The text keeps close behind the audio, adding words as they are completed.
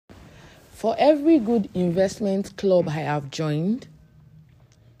For every good investment club I have joined,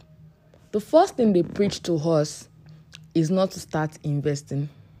 the first thing they preach to us is not to start investing.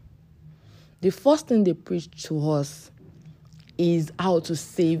 The first thing they preach to us is how to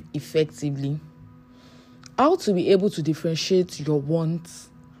save effectively. How to be able to differentiate your wants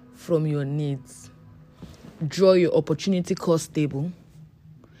from your needs. Draw your opportunity cost table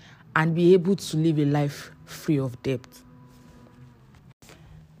and be able to live a life free of debt.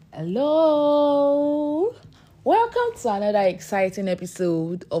 Hello! Welcome to another exciting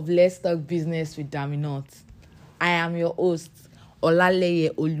episode of Let's Talk Business with Daminot. I am your host, Olaleye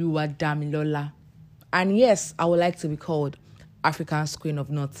Oluwadamilola. And yes, I would like to be called Africa's Queen of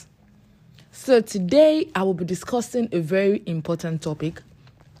Nuts. So today, I will be discussing a very important topic,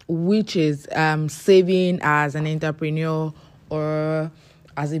 which is saving as an entrepreneur or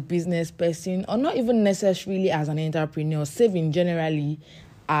as a business person, or not even necessarily as an entrepreneur, saving generally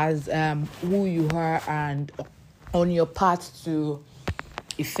as who you are and on your path to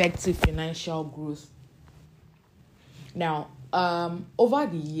effective financial growth. Now, over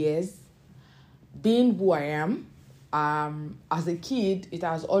the years, being who I am, as a kid, it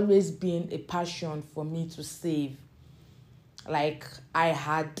has always been a passion for me to save. Like, I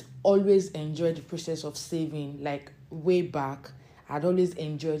had always enjoyed the process of saving, like way back. I'd always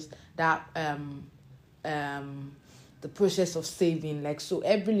enjoyed that the process of saving. Like, so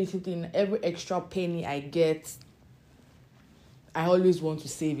every little thing, every extra penny I get, I always want to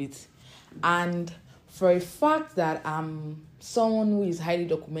save it. And for a fact that I'm someone who is highly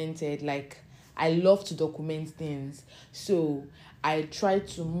documented, like I love to document things. So I try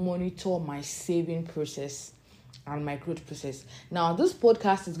to monitor my saving process and my growth process. Now, this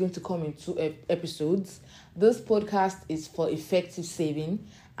podcast is going to come in 2 episodes. This podcast is for effective saving,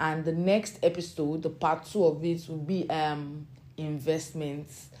 and the next episode, the part 2 of it, will be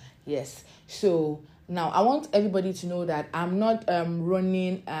investments. Yes. So now I want everybody to know that I'm not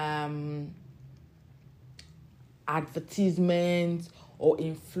running advertisements or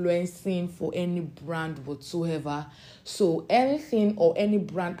influencing for any brand whatsoever. So anything or any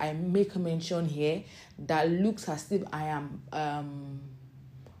brand I make a mention here that looks as if I am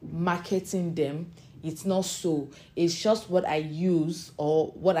marketing them, it's not so. It's just what I use or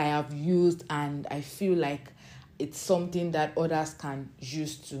what I have used, and I feel like it's something that others can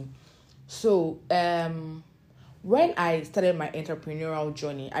use too. So when I started my entrepreneurial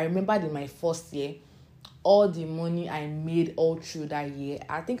journey, I remembered in my first year, all the money I made all through that year.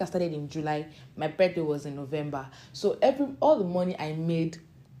 I think I started in July. My birthday was in November. So all the money I made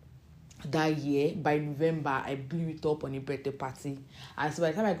that year, by November, I blew it up on a birthday party. And so by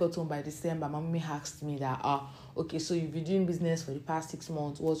the time I got home by December, my mommy asked me that, okay, so you've been doing business for the past 6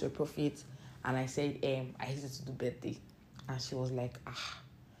 months. What's your profit? And I said, I hate to do birthday. And she was like,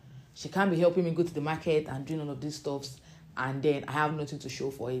 she can't be helping me go to the market and doing all of these stuffs, and then I have nothing to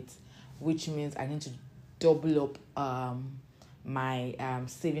show for it, which means I need to double up my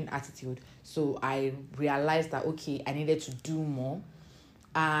saving attitude. So I realized that, okay, I needed to do more.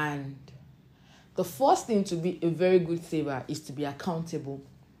 And the first thing to be a very good saver is to be accountable.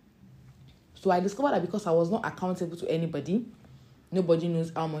 So I discovered that because I was not accountable to anybody, nobody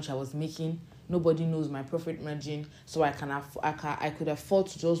knows how much I was making, nobody knows my profit margin, so I could afford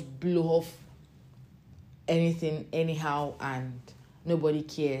to just blow off anything anyhow, and nobody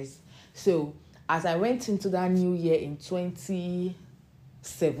cares. So as I went into that new year in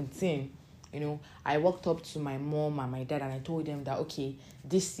 2017, I walked up to my mom and my dad and I told them that, okay,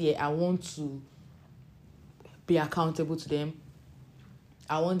 this year I want to be accountable to them.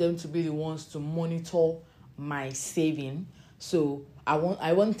 I want them to be the ones to monitor my saving. So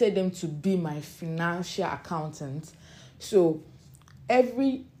I wanted them to be my financial accountant. So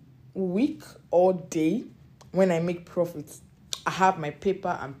every week or day when I make profits, I have my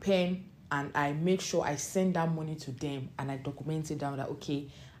paper and pen, and I make sure I send that money to them, and I document it down that, okay,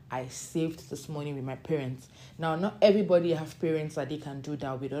 I saved this money with my parents. Now, not everybody have parents that they can do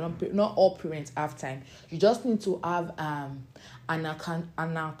that with. Not all parents have time. You just need to have an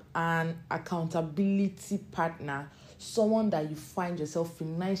accountability partner, someone that you find yourself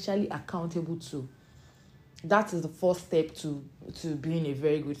financially accountable to. That is the first step to being a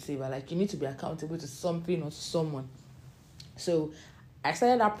very good saver. Like, you need to be accountable to something or to someone. So I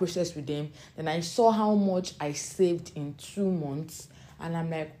started that process with them. Then I saw how much I saved in 2 months. And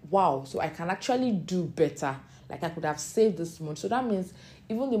I'm like, wow, so I can actually do better. Like, I could have saved this much. So that means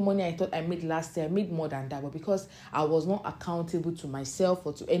even the money I thought I made last year, I made more than that. But because I was not accountable to myself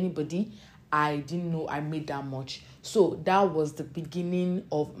or to anybody, I didn't know I made that much. So that was the beginning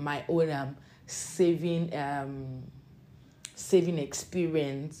of my own saving saving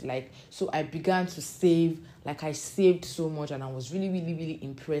experience. Like, so I began to save. Like, I saved so much, and I was really, really, really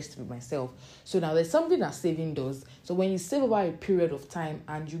impressed with myself. So now there's something that saving does. So when you save over a period of time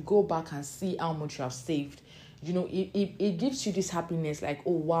and you go back and see how much you have saved, it gives you this happiness, like,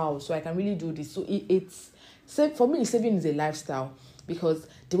 oh wow, so I can really do this. So for me, saving is a lifestyle, because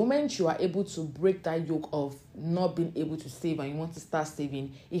the moment you are able to break that yoke of not being able to save and you want to start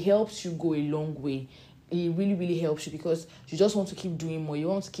saving, it helps you go a long way. It really, really helps you, because you just want to keep doing more. You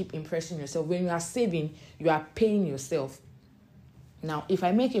want to keep impressing yourself. When you are saving, you are paying yourself. Now, if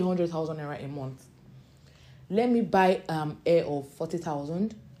I make 100,000 naira a month, let me buy air of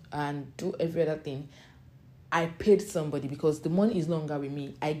 40,000 and do every other thing. I paid somebody, because the money is no longer with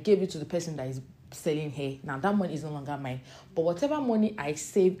me. I gave it to the person that is selling hair. Now that money is no longer mine. But whatever money I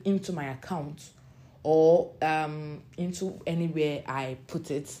save into my account or into anywhere I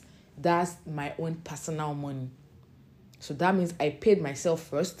put it, that's my own personal money. So that means I paid myself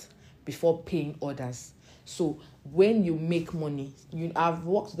first before paying others. So when you make money, I've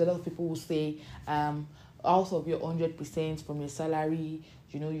worked with a lot of people who say, out of your 100% from your salary,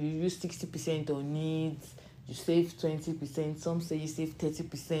 you use 60% on needs, you save 20%. Some say you save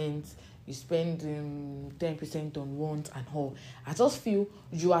 30%. You spend 10% on wants and all. I just feel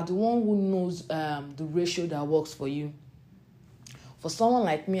you are the one who knows the ratio that works for you. For someone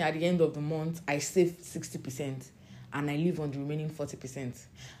like me, at the end of the month, I save 60% and I live on the remaining 40%.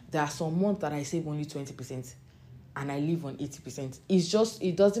 There are some months that I save only 20% and I live on 80%.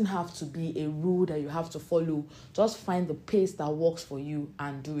 It doesn't have to be a rule that you have to follow. Just find the pace that works for you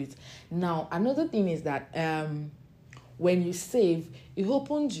and do it. Now, another thing is that when you save, it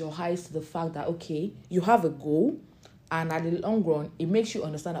opens your eyes to the fact that, okay, you have a goal, and at the long run, it makes you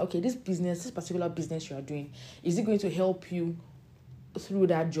understand that, okay, this particular business you are doing, is it going to help you through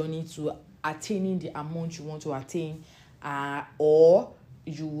that journey to attaining the amount you want to attain, or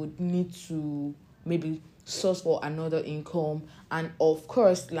you would need to maybe source for another income. And of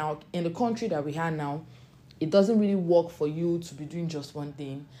course, now in the country that we are now, it doesn't really work for you to be doing just one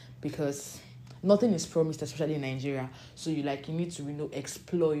thing, because nothing is promised, especially in Nigeria. So you need to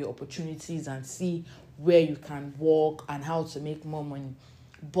explore your opportunities and see where you can work and how to make more money.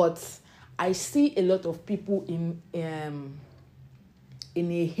 But I see a lot of people in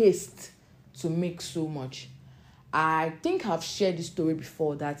a haste to make so much. I think I've shared this story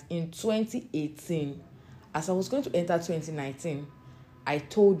before, that in 2018, as I was going to enter 2019, I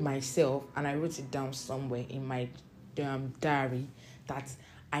told myself, and I wrote it down somewhere in my diary, that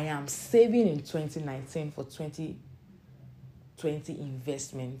I am saving in 2019 for 2020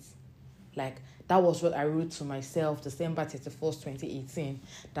 investments. Like, that was what I wrote to myself December 31st, 2018,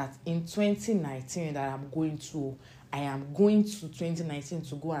 that in 2019 that I am going to 2019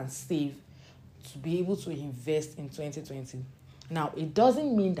 to go and save, to be able to invest in 2020. Now, it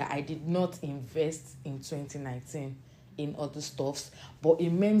doesn't mean that I did not invest in 2019 in other stuffs, but it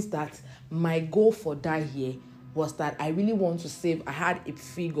means that my goal for that year was that I really want to save. I had a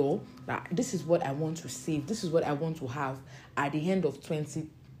figure that this is what I want to save. This is what I want to have at the end of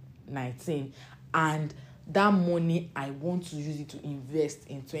 2019. And that money, I want to use it to invest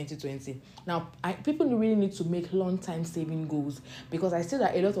in 2020. Now, people really need to make long-time saving goals, because I see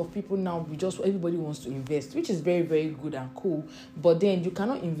that a lot of people now, everybody wants to invest, which is very, very good and cool. But then you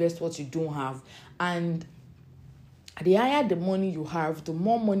cannot invest what you don't have. And the higher the money you have, the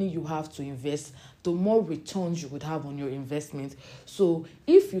more money you have to invest, the more returns you would have on your investment. So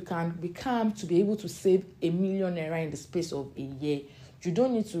if you can be able to save 1 million naira in the space of a year, you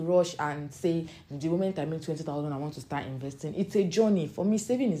don't need to rush and say, the moment I make 20,000, I want to start investing. It's a journey. For me,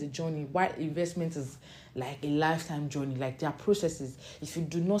 saving is a journey, while investment is like a lifetime journey. Like, there are processes. If you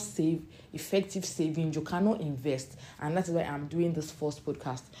do not save, effective saving, you cannot invest. And that's why I'm doing this first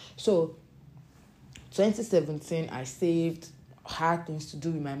podcast. So 2017, I saved, had things to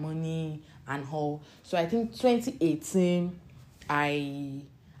do with my money and all. So I think 2018, I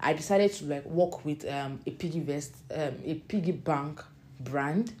decided to work with a piggy bank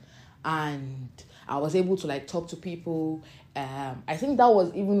brand, and I was able to talk to people. I think that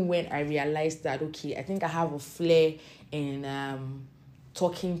was even when I realized that, okay, I think I have a flair in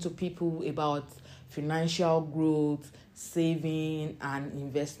talking to people about financial growth, saving and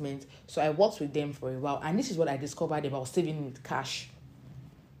investment. So I worked with them for a while, and this is what I discovered about saving with cash.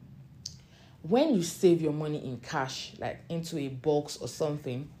 When you save your money in cash, like into a box or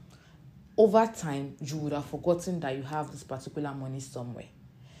something, over time you would have forgotten that you have this particular money somewhere.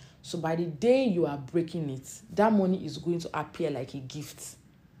 So by the day you are breaking it, that money is going to appear like a gift.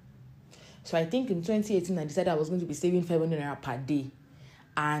 So I think in 2018 I decided I was going to be saving 500 naira per day,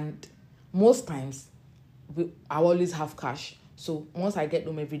 and most times I always have cash. So once I get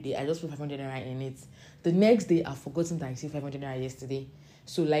home every day, I just put 500 naira in it. The next day, I've forgotten that I saved 500 naira yesterday.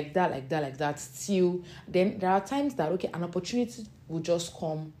 So like that, still. Then there are times that, okay, an opportunity will just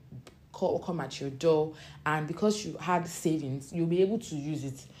come at your door, and because you had savings, you'll be able to use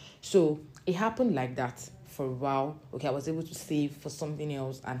it. So it happened like that for a while. Okay, I was able to save for something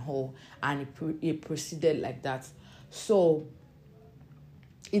else and all, and it proceeded like that. So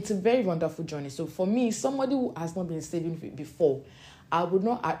it's a very wonderful journey. So for me, somebody who has not been saving before, I would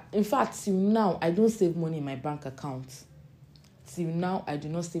not, in fact, till now, I don't save money in my bank account. Till now, I do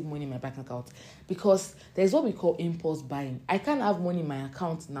not save money in my bank account, because there's what we call impulse buying. I can't have money in my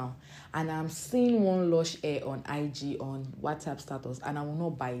account now, and I'm seeing one lush hair on IG, on WhatsApp status, and I will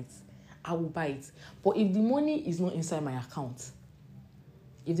not buy it. I will buy it. But if the money is not inside my account,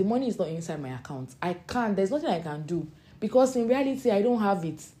 I can't. There's nothing I can do, because in reality, I don't have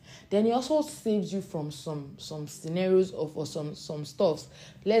it. Then it also saves you from some scenarios or some stuffs.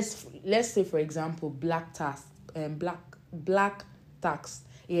 Let's say, for example, black tax.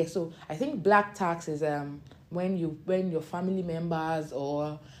 Yeah, so I think black tax is when your family members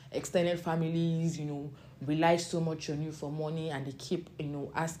or extended families, rely so much on you for money, and they keep,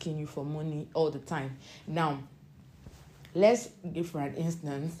 asking you for money all the time. Now, let's give for an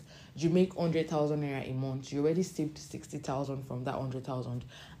instance, you make 100,000 naira a month. You already saved 60,000 from that 100,000,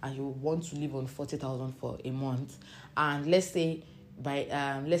 and you want to live on 40,000 for a month. And let's say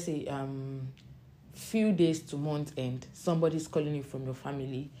few days to month end, somebody's calling you from your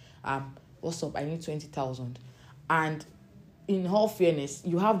family. What's up? I need 20,000, and in all fairness,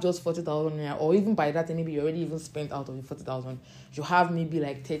 you have just 40,000 naira, or even by that, maybe you already even spent out of the 40,000. You have maybe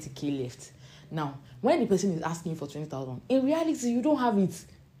like 30k left. Now, when the person is asking you for 20,000, in reality, you don't have it.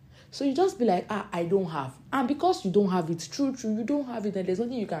 So you just be like, I don't have. And because you don't have it, true, you don't have it, and there's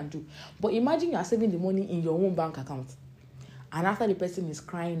nothing you can do. But imagine you are saving the money in your own bank account. And after the person is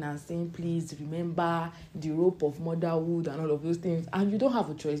crying and saying, please remember the rope of motherhood and all of those things, and you don't have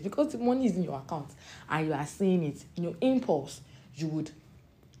a choice because the money is in your account and you are seeing it, impulse, you would,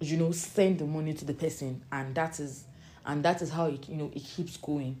 send the money to the person, and that is how it keeps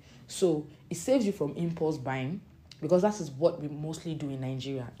going. So it saves you from impulse buying, because that is what we mostly do in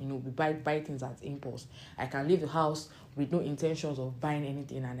Nigeria. We buy things at impulse. I can leave the house with no intentions of buying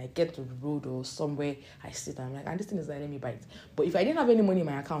anything, and I get to the road or somewhere, I sit and I'm like, and this thing is like, let me buy it. But if I didn't have any money in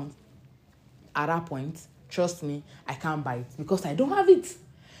my account at that point, trust me, I can't buy it because I don't have it.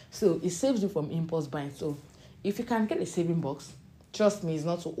 So it saves you from impulse buying. So if you can get a saving box, trust me, it's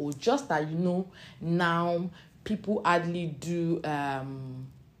not so old. Just that now people hardly do.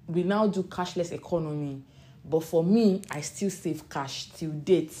 We now do cashless economy. But for me, I still save cash till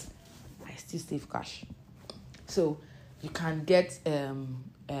date. I still save cash. So you can get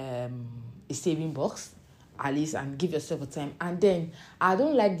a saving box, at least, and give yourself a time. And then I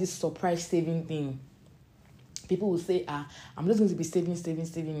don't like this surprise saving thing. People will say, I'm just going to be saving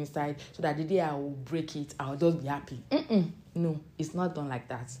inside, so that the day I will break it, I'll just be happy. No, it's not done like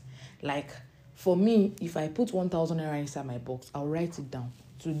that. Like, for me, if I put 1,000 naira inside my box, I'll write it down.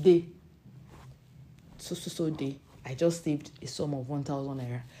 Today, so day, I just saved a sum of 1,000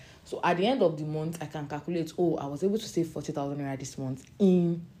 naira. So at the end of the month, I can calculate, I was able to save 40,000 naira this month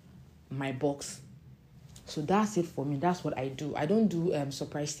in my box. So that's it for me. That's what I do. I don't do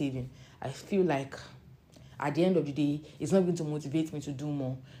surprise saving. I feel like at the end of the day, it's not going to motivate me to do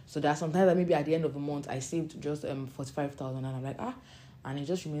more. So there are sometimes that maybe at the end of the month, I saved just 45,000, and I'm like, and it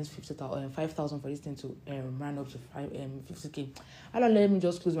just remains 5,000 for this thing to round up to 50k. I don't, let me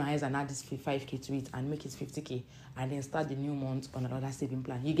just close my eyes and add this 5k to it and make it 50k, and then start the new month on another saving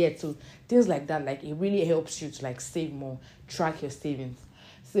plan. You get, so things like that, like it really helps you to like save more, track your savings.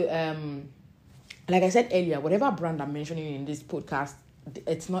 So like I said earlier, whatever brand I'm mentioning in this podcast,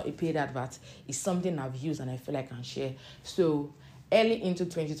 it's not a paid advert. It's something I've used and I feel like I can share. So early into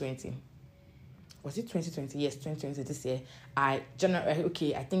 2020. Was it 2020? Yes, 2020 this year. I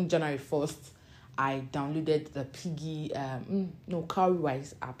think January 1st, I downloaded the Piggy,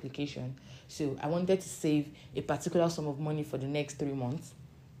 Cowrywise application. So I wanted to save a particular sum of money for the next 3 months.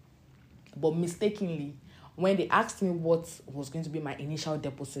 But mistakenly, when they asked me what was going to be my initial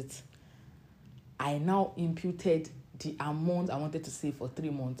deposit, I now imputed the amount I wanted to save for 3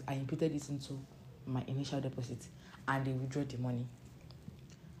 months. I imputed it into my initial deposit, and they withdrew the money.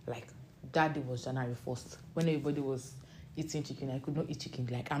 Like, that day was January 1st. When everybody was eating chicken, I could not eat chicken.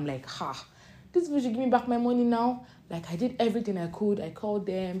 Like, I'm like, this people should give me back my money now. Like, I did everything I could. I called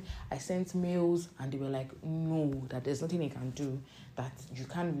them, I sent mails, and they were like, no, that there's nothing they can do, that you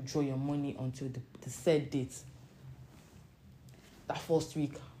can't withdraw your money until the said date. That first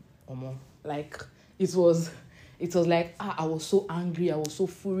week or more. Like, it was like, I was so angry, I was so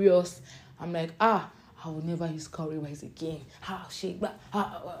furious. I'm like, I will never use Cowrywise again.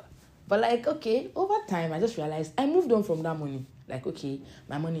 But like, okay, over time, I just realized I moved on from that money. Like, okay,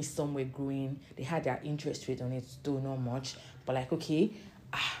 my money is somewhere growing. They had their interest rate on it, still not much. But like, okay,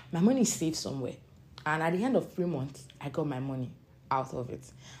 my money is safe somewhere. And at the end of 3 months, I got my money out of it.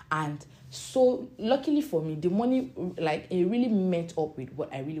 And so luckily for me, the money, like, it really met up with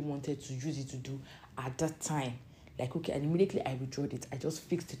what I really wanted to use it to do at that time. Like, okay, and immediately I withdrew it. I just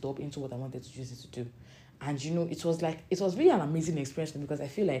fixed it up into what I wanted to use it to do. And it was really an amazing experience because I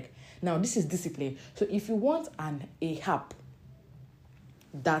feel like now this is discipline. So if you want a app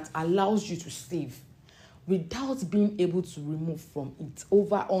that allows you to save without being able to remove from it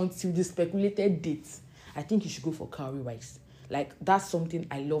over until the speculated date, I think you should go for Cowrywise. Like, that's something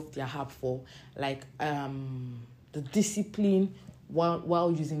I love their app for. Like, the discipline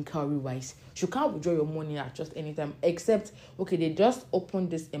while using Cowrywise. You can't withdraw your money at just any time, except, okay, they just opened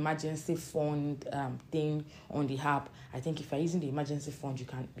this emergency fund thing on the app. I think if you're using the emergency fund, you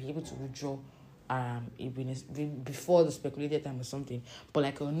can be able to withdraw before the speculated time or something. But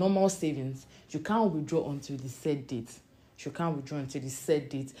like a normal savings, you can't withdraw until the set date. You can't withdraw until the set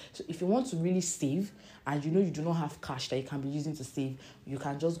date. So if you want to really save and you do not have cash that you can be using to save, you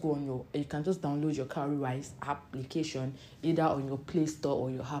can just download your Cowrywise application either on your Play Store or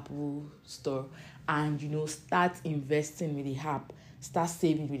your Apple Store and start investing with the app, start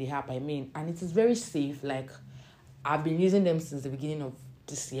saving with the app. And it is very safe. Like, I've been using them since the beginning of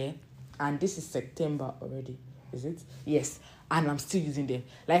this year, and this is September already. Is it? Yes. And I'm still using them.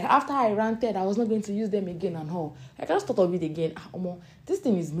 Like, after I ranted, I was not going to use them again and all. I just thought of it again. This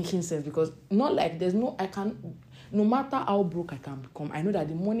thing is making sense because no matter how broke I can become, I know that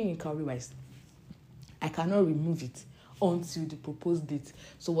the money in Cowrywise, I cannot remove it until the proposed date.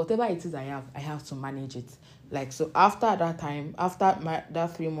 So whatever it is I have to manage it. Like, so after that time, after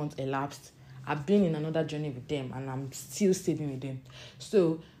that 3 months elapsed, I've been in another journey with them and I'm still saving with them.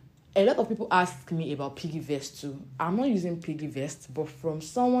 So a lot of people ask me about PiggyVest too. I'm not using PiggyVest, but from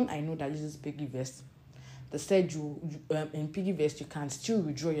someone I know that uses PiggyVest, they said in PiggyVest you can still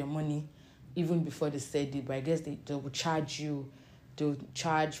withdraw your money even before the set date, but I guess they will charge you. They'll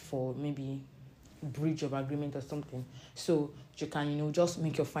charge for maybe breach of agreement or something. So you can just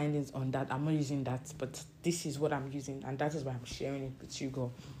make your findings on that. I'm not using that, but this is what I'm using, and that is why I'm sharing it with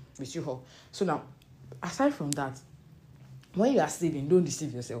you all. So now, aside from that, when you are saving, don't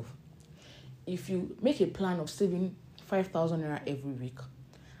deceive yourself. If you make a plan of saving 5,000 naira every week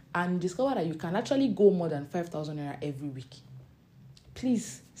and discover that you can actually go more than 5,000 naira every week,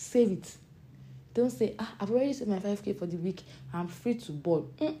 please save it. Don't say, I've already saved my 5K for the week, I'm free to ball.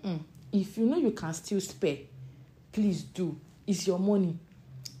 If you know you can still spare, please do. It's your money.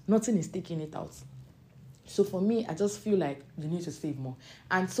 Nothing is taking it out. So for me, I just feel like you need to save more.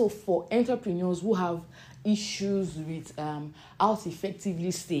 And so for entrepreneurs who have issues with how to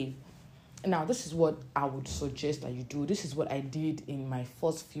effectively save, now this is what I would suggest that you do. This is what I did in my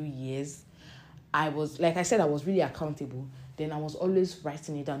first few years. I was really accountable. Then I was always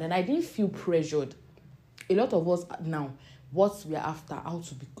writing it down. Then I didn't feel pressured. A lot of us now, what we are after, how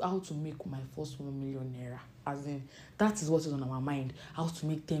to make my first 1 million naira. As in, that is what is on our mind. How to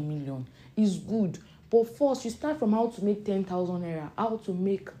make 10 million is good. But first, you start from how to make 10,000 naira, how to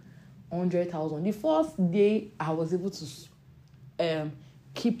make 100,000. The first day I was able to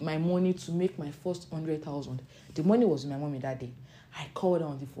keep my money to make my first 100,000. The money was with my mommy that day. I called her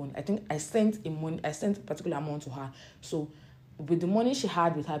on the phone. I think I sent a particular amount to her. So with the money she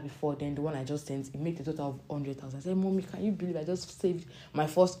had with her before, then the one I just sent, it made a total of 100,000. I said, Mommy, can you believe I just saved my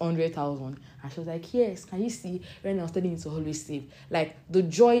first 100,000? And she was like, yes, can you see? When I was telling you to always save. Like, the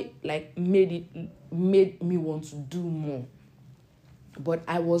joy made me want to do more. But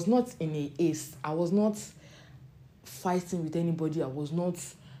I was not in a ace. I was not fighting with anybody. I was not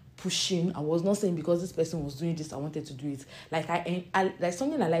pushing. I was not saying because this person was doing this, I wanted to do it. Like, there's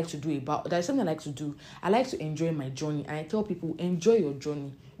something I like to do. I like to enjoy my journey. And I tell people, enjoy your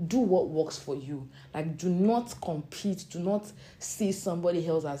journey. Do what works for you. Like, do not compete. Do not see somebody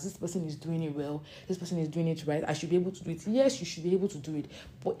else as this person is doing it well. This person is doing it right. I should be able to do it. Yes, you should be able to do it.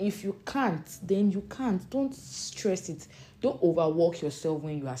 But if you can't, then you can't. Don't stress it. Don't overwork yourself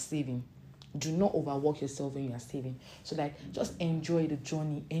when you are saving. Do not overwork yourself when you are saving. So just enjoy the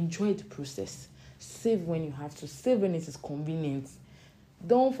journey. Enjoy the process. Save when you have to. Save when it is convenient.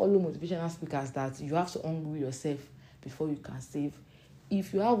 Don't follow motivational speakers that you have to hungry yourself before you can save.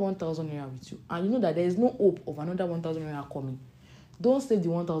 If you have 1,000 naira with you and you know that there is no hope of another 1,000 naira coming, don't save the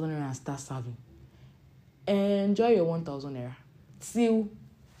 1,000 naira and start saving. Enjoy your 1,000 naira till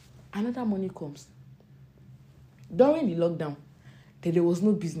another money comes. During the lockdown, there was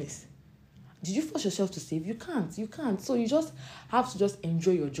no business. Did you force yourself to save? You can't. So you just have to just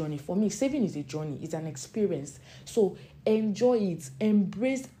enjoy your journey. For me, saving is a journey, it's an experience. So enjoy it,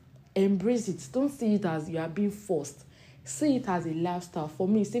 embrace it. Don't see it as you are being forced. See it as a lifestyle. For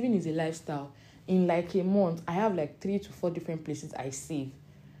me, saving is a lifestyle. In like a month, I have like 3 to 4 different places I save.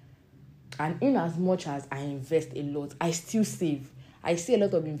 And in as much as I invest a lot, I still save. I see a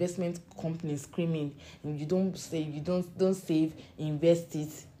lot of investment companies screaming, you don't save, don't save, invest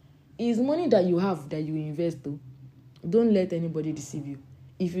it. It's money that you have that you invest though. Don't let anybody deceive you.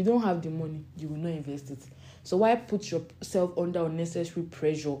 If you don't have the money, you will not invest it. So why put yourself under unnecessary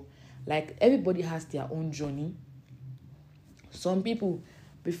pressure? Like, everybody has their own journey. Some people,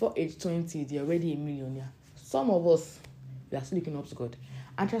 before age 20, they're already a millionaire. Some of us, we are still looking up to God.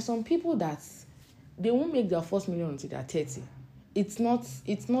 And there are some people that they won't make their first million until they're 30. It's not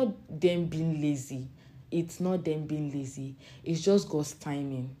them being lazy. It's just God's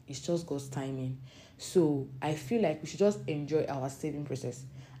timing. So I feel like we should just enjoy our saving process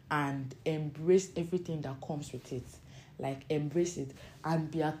and embrace everything that comes with it. Like, embrace it and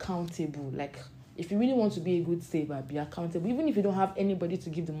be accountable. Like, if you really want to be a good saver, be accountable. Even if you don't have anybody to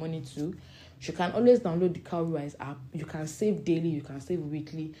give the money to, you can always download the Cowrywise app. You can save daily, you can save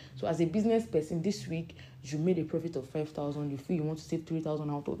weekly. So as a business person, this week, you made a profit of 5,000. You feel you want to save 3,000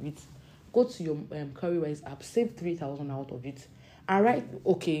 out of it. Go to your Cowrywise app, save 3,000 out of it.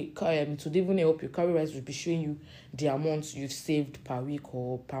 And to even help you, Cowrywise will be showing you the amount you've saved per week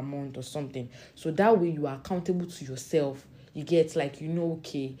or per month or something. So that way you are accountable to yourself. You get like,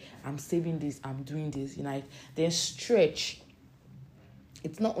 okay, I'm saving this, I'm doing this. Then stretch.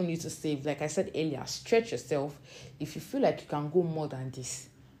 It's not only to save, like I said earlier, stretch yourself. If you feel like you can go more than this,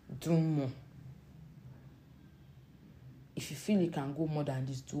 do more. If you feel you can go more than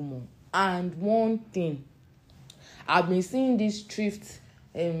this, do more. And one thing, I've been seeing this thrift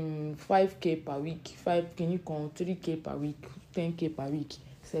 5k per week, 3k per week, 10k per week,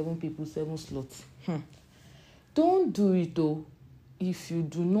 7 people, 7 slots. Don't do it though if you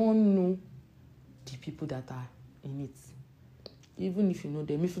do not know the people that are in it. Even if you know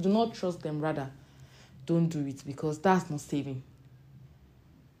them, if you do not trust them, rather, don't do it, because that's not saving.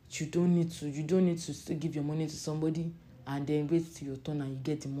 You don't need to still give your money to somebody and then wait till your turn and you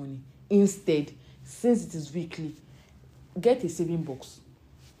get the money. Instead, since it is weekly, get a saving box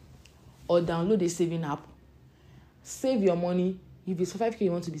or download a saving app. Save your money. If it's 5k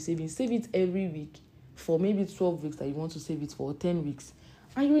you want to be saving, save it every week for maybe 12 weeks that you want to save it for, 10 weeks.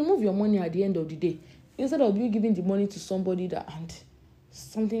 And you remove your money at the end of the day. Instead of you giving the money to somebody and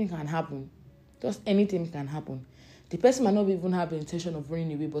something can happen. Just anything can happen. The person might not even have the intention of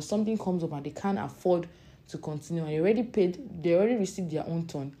running away, but something comes up and they can't afford to continue. And they already received their own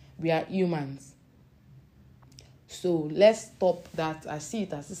turn. We are humans. So let's stop that. I see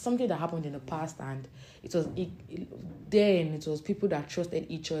it as something that happened in the past, and it was people that trusted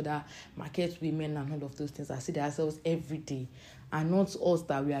each other, market women and all of those things. I see ourselves every day, and not us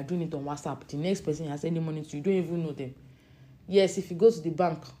that we are doing it on WhatsApp. The next person you are sending money to, you don't even know them. Yes, if you go to the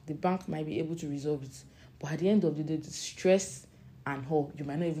bank might be able to resolve it, but at the end of the day, the stress and you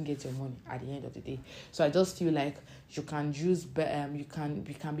might not even get your money at the end of the day. So I just feel like you can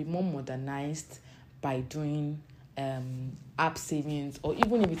be more modernized by doing app savings, or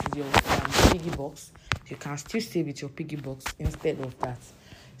even if it is your piggy box, you can still save with your piggy box instead of that.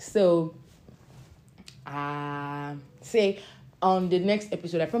 So say on the next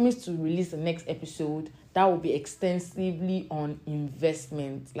episode, I promise to release the next episode that will be extensively on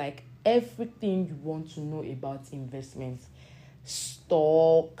investment, like everything you want to know about investments,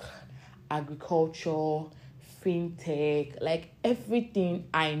 stock, agriculture, fintech, like everything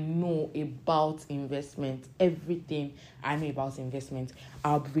I know about investment. I'll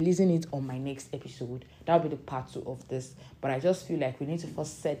be releasing it on my next episode. That'll be the part 2 of this. But I just feel like we need to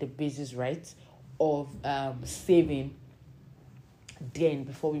first set the basis right of saving, then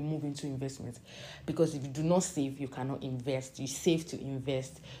before we move into investment. Because if you do not save, you cannot invest. You save to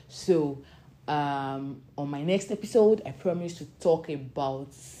invest. So on my next episode, I promise to talk about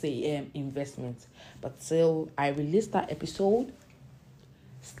investment. But till I release that episode,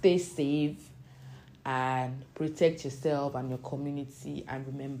 stay safe and protect yourself and your community, and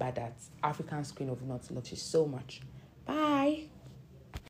remember that African Queen of North loves you so much.